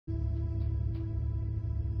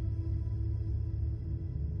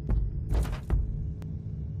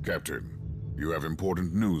Captain, you have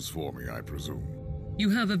important news for me, I presume. You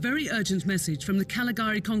have a very urgent message from the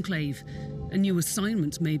Caligari Conclave. A new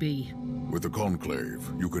assignment, maybe. With the Conclave,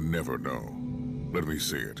 you can never know. Let me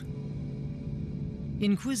see it.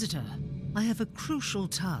 Inquisitor, I have a crucial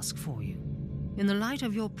task for you. In the light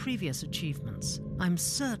of your previous achievements, I'm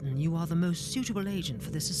certain you are the most suitable agent for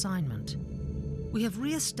this assignment. We have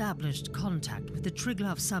re-established contact with the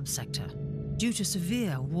Triglav subsector. Due to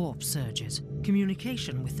severe warp surges,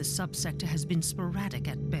 communication with the subsector has been sporadic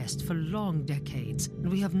at best for long decades,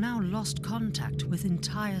 and we have now lost contact with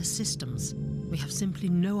entire systems. We have simply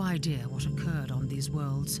no idea what occurred on these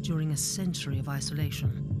worlds during a century of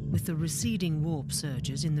isolation. With the receding warp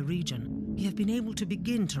surges in the region, we have been able to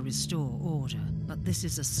begin to restore order, but this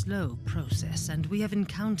is a slow process, and we have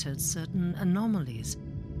encountered certain anomalies.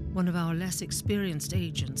 One of our less experienced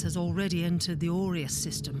agents has already entered the Aureus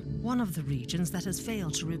system, one of the regions that has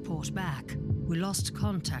failed to report back. We lost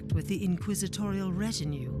contact with the Inquisitorial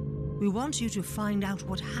retinue. We want you to find out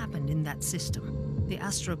what happened in that system. The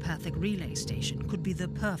astropathic relay station could be the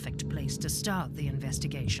perfect place to start the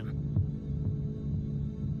investigation.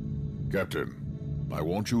 Captain, I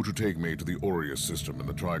want you to take me to the Aureus system in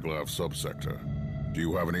the Triglav subsector. Do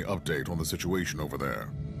you have any update on the situation over there?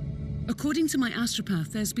 According to my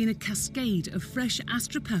astropath, there's been a cascade of fresh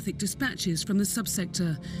astropathic dispatches from the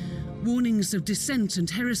subsector. Warnings of dissent and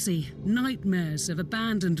heresy, nightmares of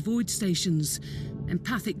abandoned void stations,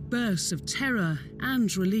 empathic bursts of terror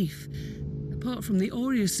and relief. Apart from the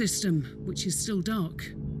Aureus system, which is still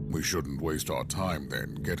dark. We shouldn't waste our time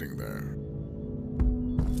then getting there.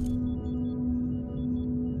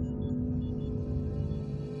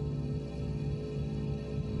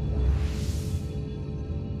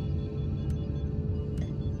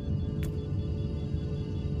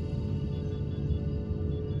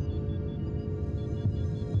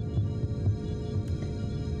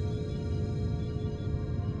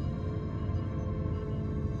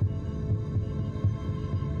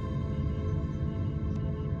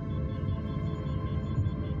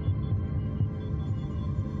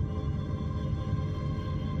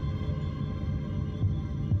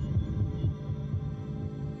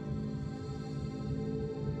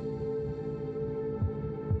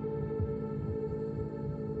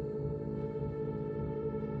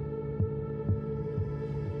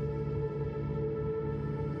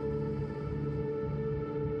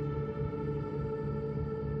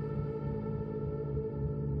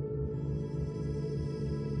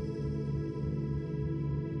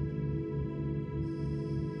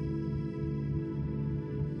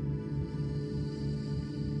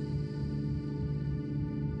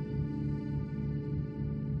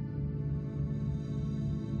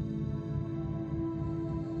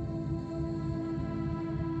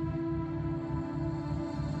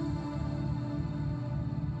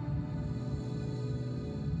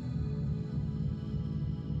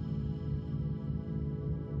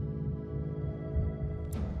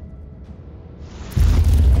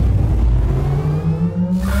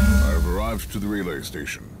 To the relay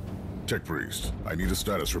station. Tech Priest, I need a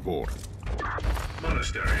status report.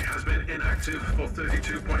 Monastery has been inactive for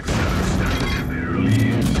 32.7 standard Imperial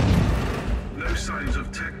years. No signs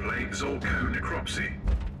of tech plagues or co-necropsy.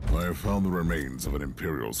 I have found the remains of an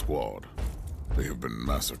Imperial squad. They have been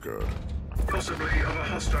massacred. Possibly of a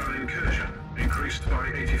hostile incursion, increased by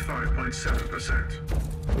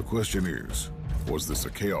 85.7%. The question is, was this a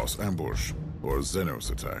Chaos ambush or a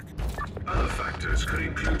Xenos attack? Other factors could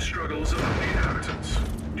include struggles among the inhabitants,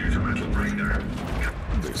 due to mental breakdown.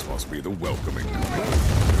 This must be the welcoming.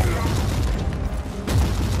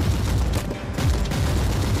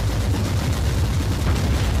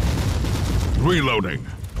 Reloading.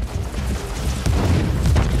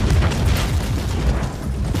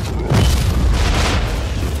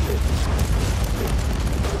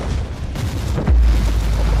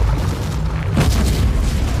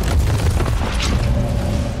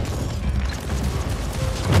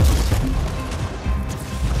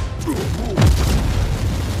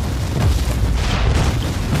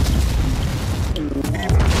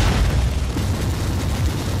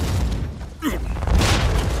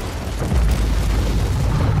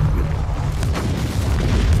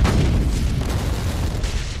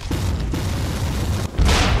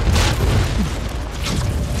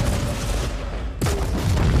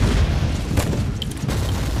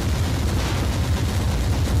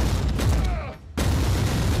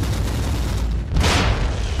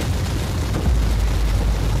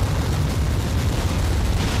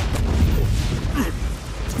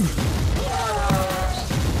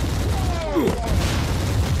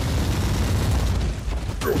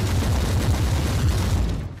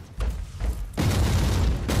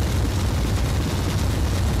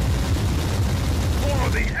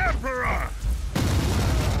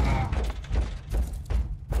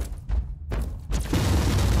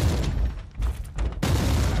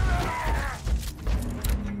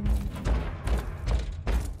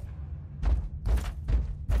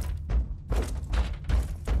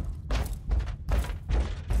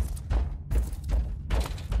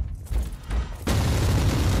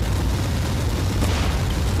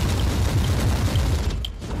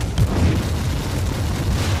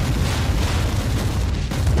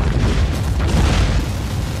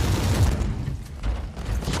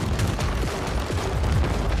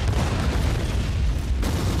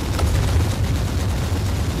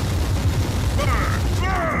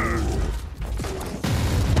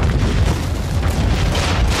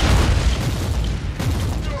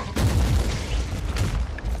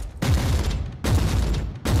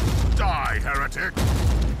 heretic!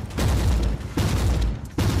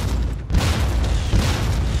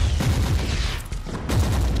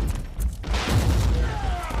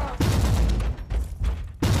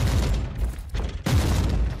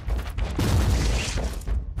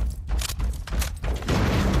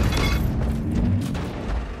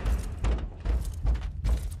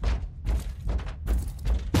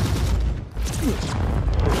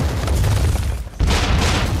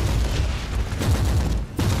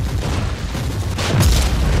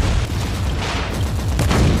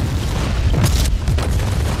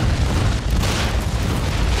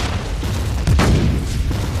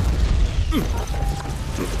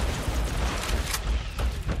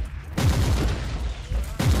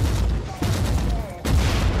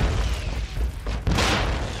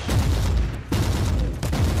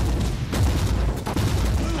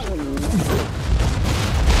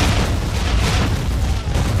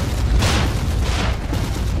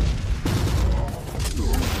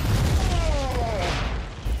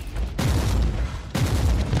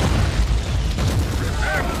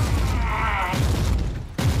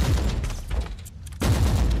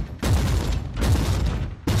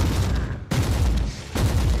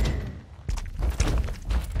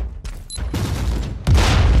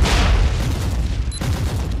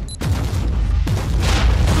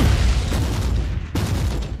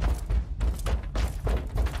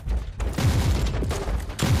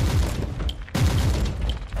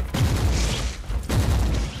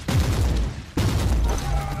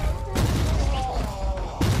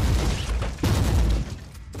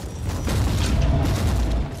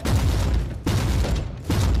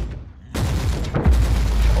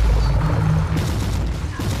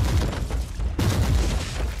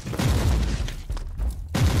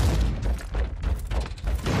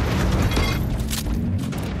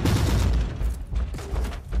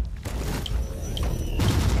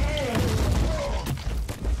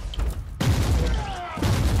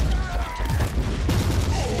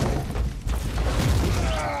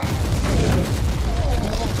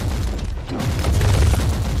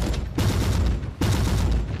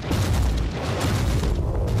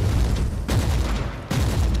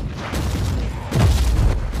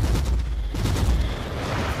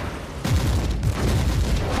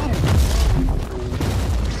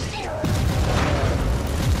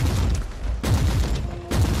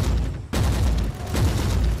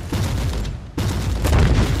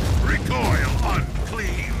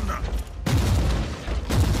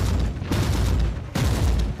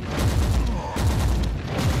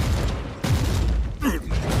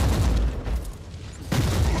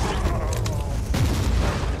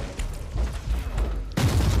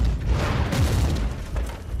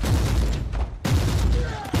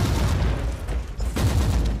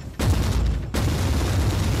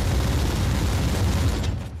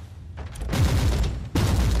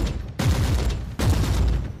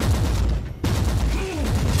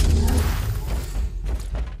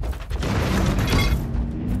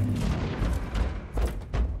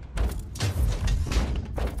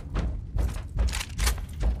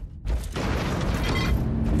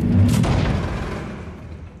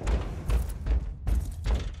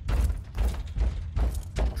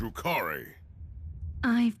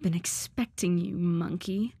 I've been expecting you,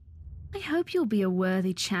 monkey. I hope you'll be a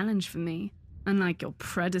worthy challenge for me, unlike your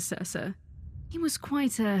predecessor. He was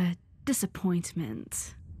quite a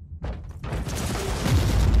disappointment.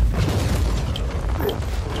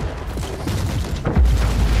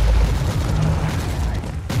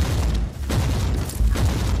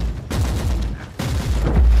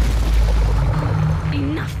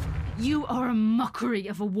 Enough! You are a mockery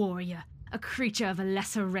of a warrior. A creature of a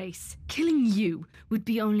lesser race. Killing you would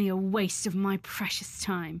be only a waste of my precious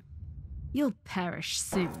time. You'll perish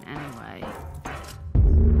soon, anyway.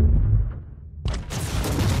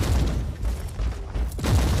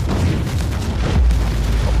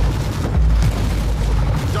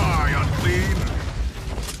 Die, unclean!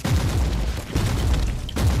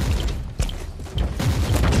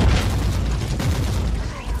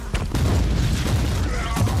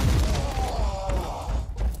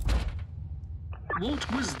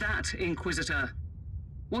 What was that, Inquisitor?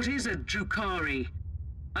 What is a Drukhari?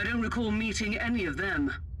 I don't recall meeting any of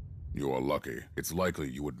them. You are lucky. It's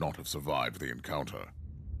likely you would not have survived the encounter.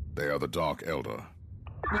 They are the Dark Elder.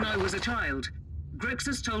 When I was a child,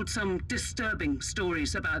 Grixis told some disturbing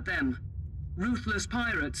stories about them. Ruthless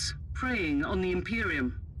pirates, preying on the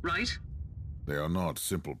Imperium, right? They are not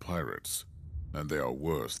simple pirates, and they are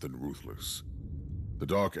worse than ruthless. The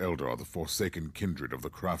Dark Elder are the forsaken kindred of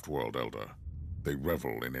the Craftworld Elder. They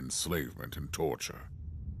revel in enslavement and torture.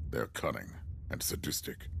 They're cunning and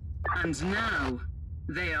sadistic. And now,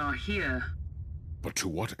 they are here. But to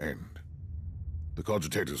what end? The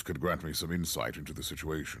cogitators could grant me some insight into the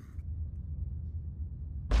situation.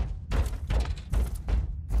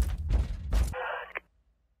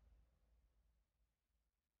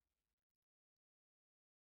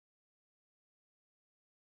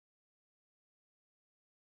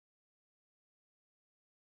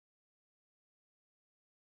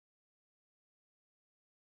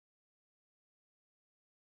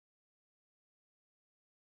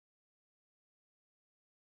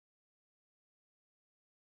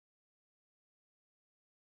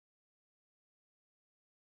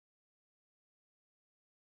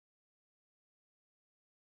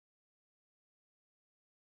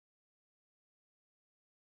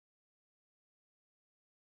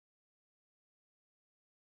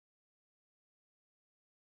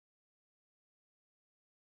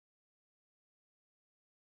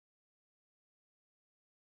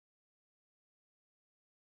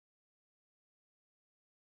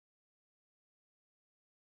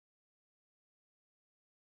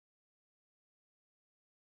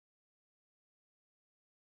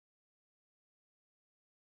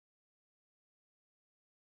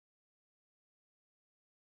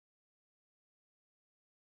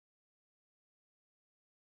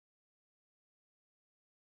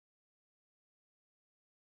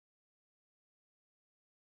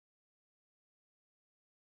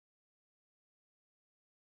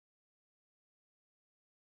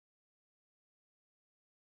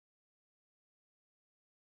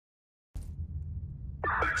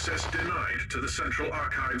 Access denied to the central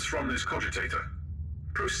archives from this cogitator.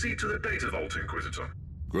 Proceed to the data vault, Inquisitor.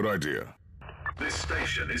 Good idea. This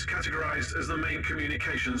station is categorized as the main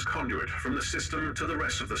communications conduit from the system to the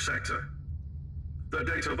rest of the sector. The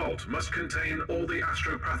data vault must contain all the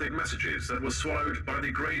astropathic messages that were swallowed by the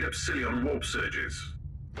Grade Epsilon warp surges.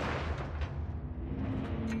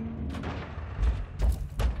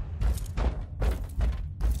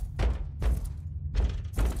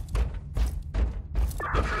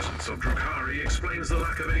 The presence of Drukhari explains the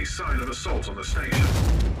lack of any sign of assault on the station.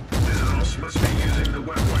 This house must be using the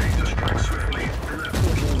webway to strike swiftly from their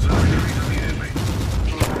portals and retreat immediately.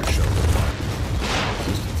 I shall remind you.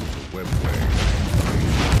 Existence of the webway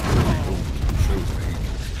shows an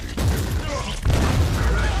agency.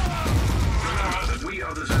 Correct. Remember that we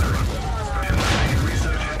are the Zera, specializing in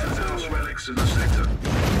research into Zeros relics in the sector.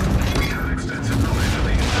 We have extensive knowledge of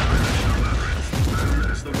the interdimensional labyrinth,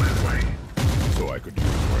 known as the webway. So I could use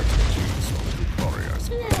more expertise on the Drukhari, I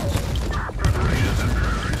suppose. Preparations and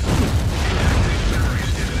progress. Injecting memory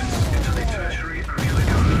stimulants into the tertiary amulet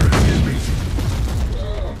gunner as we speak.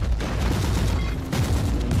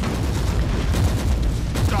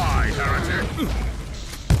 Die, heretic!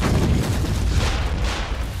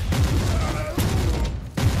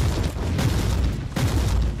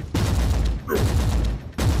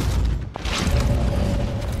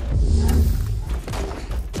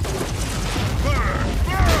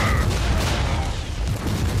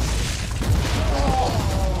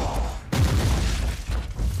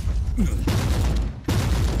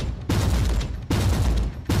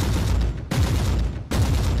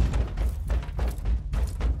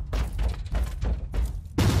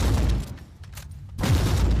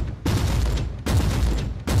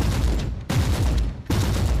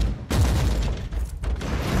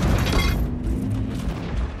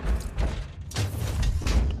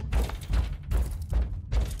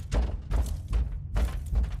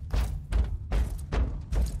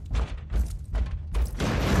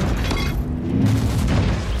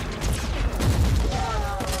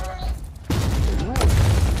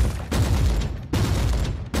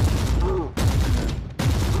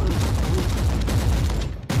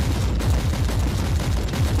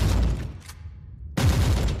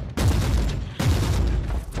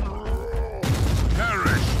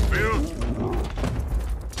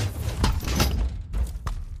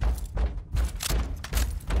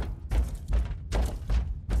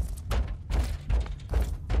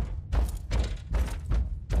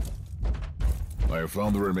 I have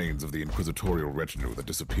found the remains of the inquisitorial retinue that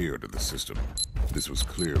disappeared in the system. This was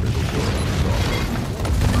clearly the work of Dark.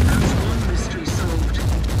 That's one mystery solved.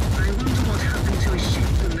 I wonder what happened to his ship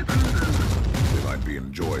and the crew, though. They might be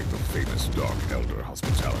enjoying the famous Dark Elder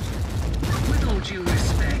hospitality. With all due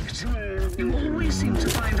respect, you always seem to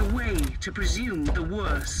find a way to presume the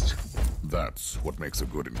worst. That's what makes a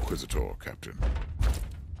good Inquisitor, Captain.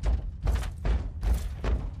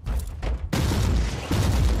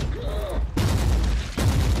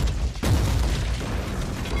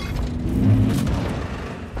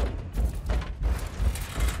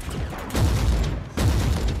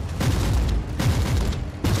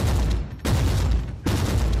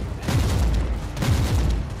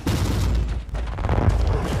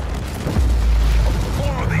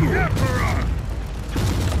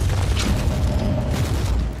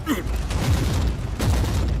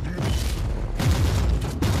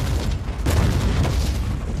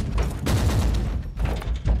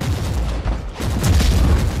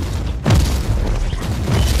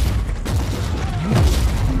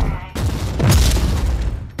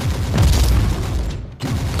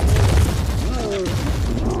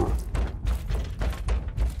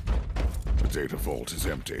 vault is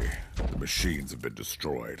empty. The machines have been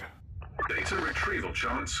destroyed. Data retrieval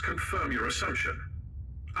charts confirm your assumption.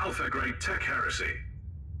 Alpha-grade tech heresy.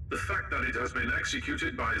 The fact that it has been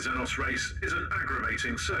executed by Xenos race is an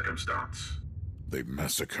aggravating circumstance. They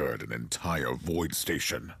massacred an entire void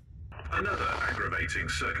station. Another aggravating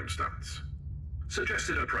circumstance.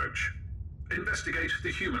 Suggested approach. Investigate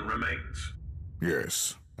the human remains.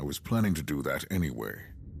 Yes, I was planning to do that anyway.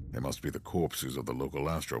 They must be the corpses of the local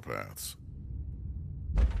astropaths.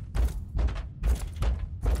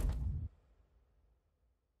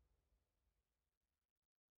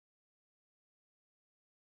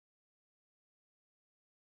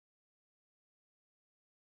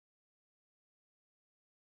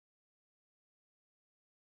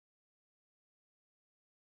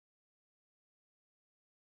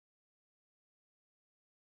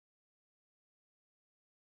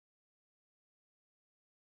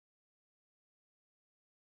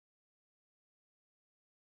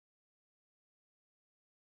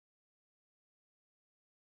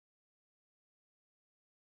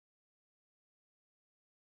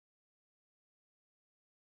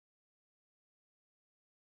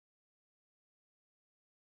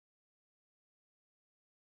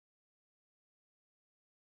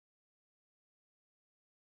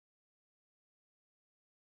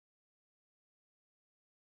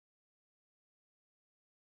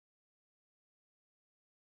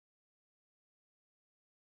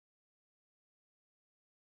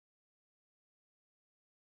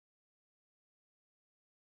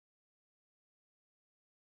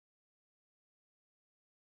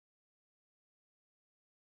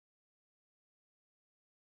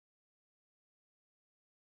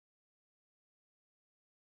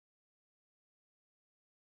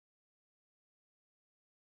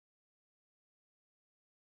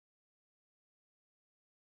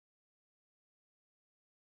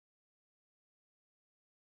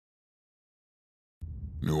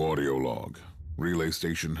 New audio log. Relay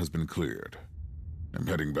station has been cleared. I'm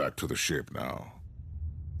heading back to the ship now.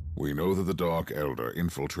 We know that the Dark Elder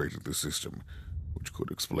infiltrated the system, which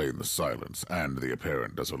could explain the silence and the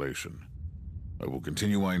apparent desolation. I will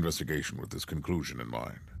continue my investigation with this conclusion in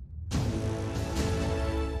mind.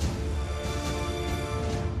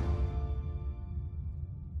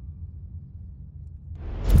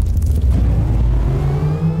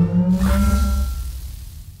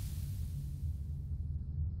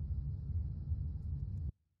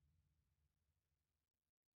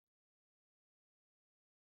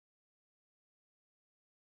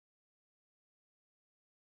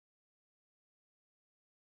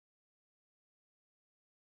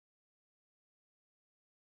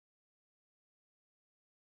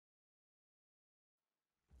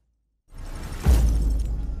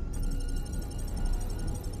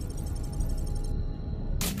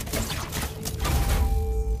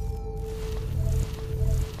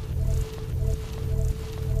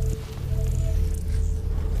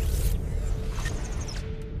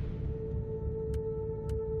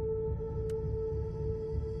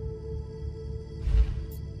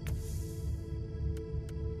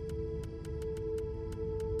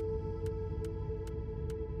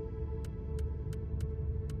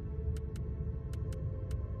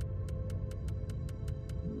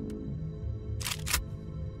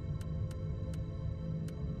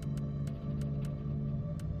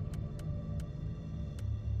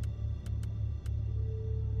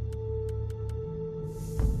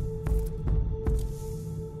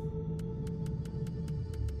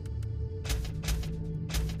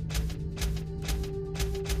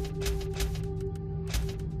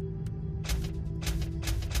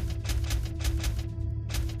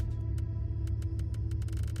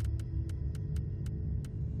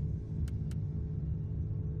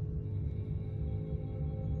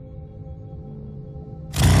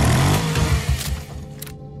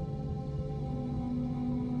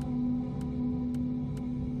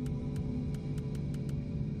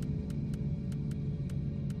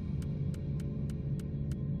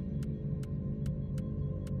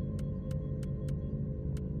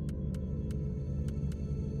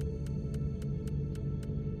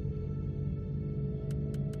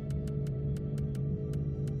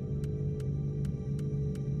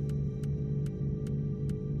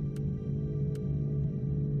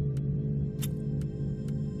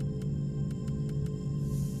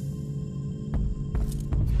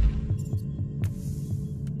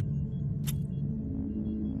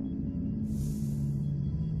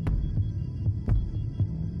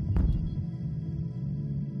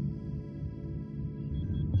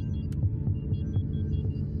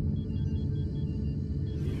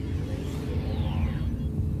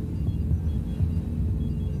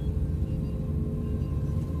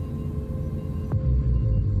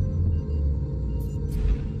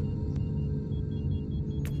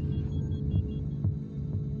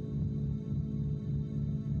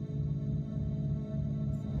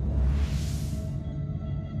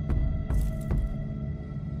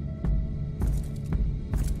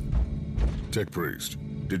 Tech Priest,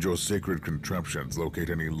 did your sacred contraptions locate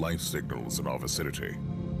any life signals in our vicinity?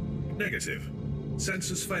 Negative.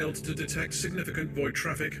 Sensors failed to detect significant void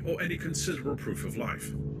traffic or any considerable proof of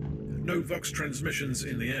life. No Vox transmissions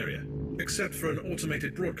in the area, except for an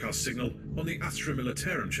automated broadcast signal on the Astra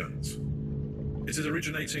Militarum channels. It is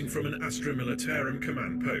originating from an Astra Militarum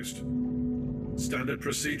command post. Standard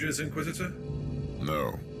procedures, Inquisitor?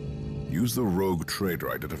 No. Use the rogue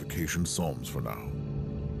trader identification psalms for now.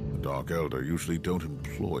 The Dark Elder usually don't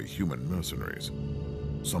employ human mercenaries.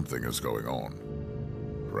 Something is going on.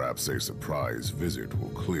 Perhaps a surprise visit will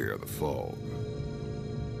clear the fog.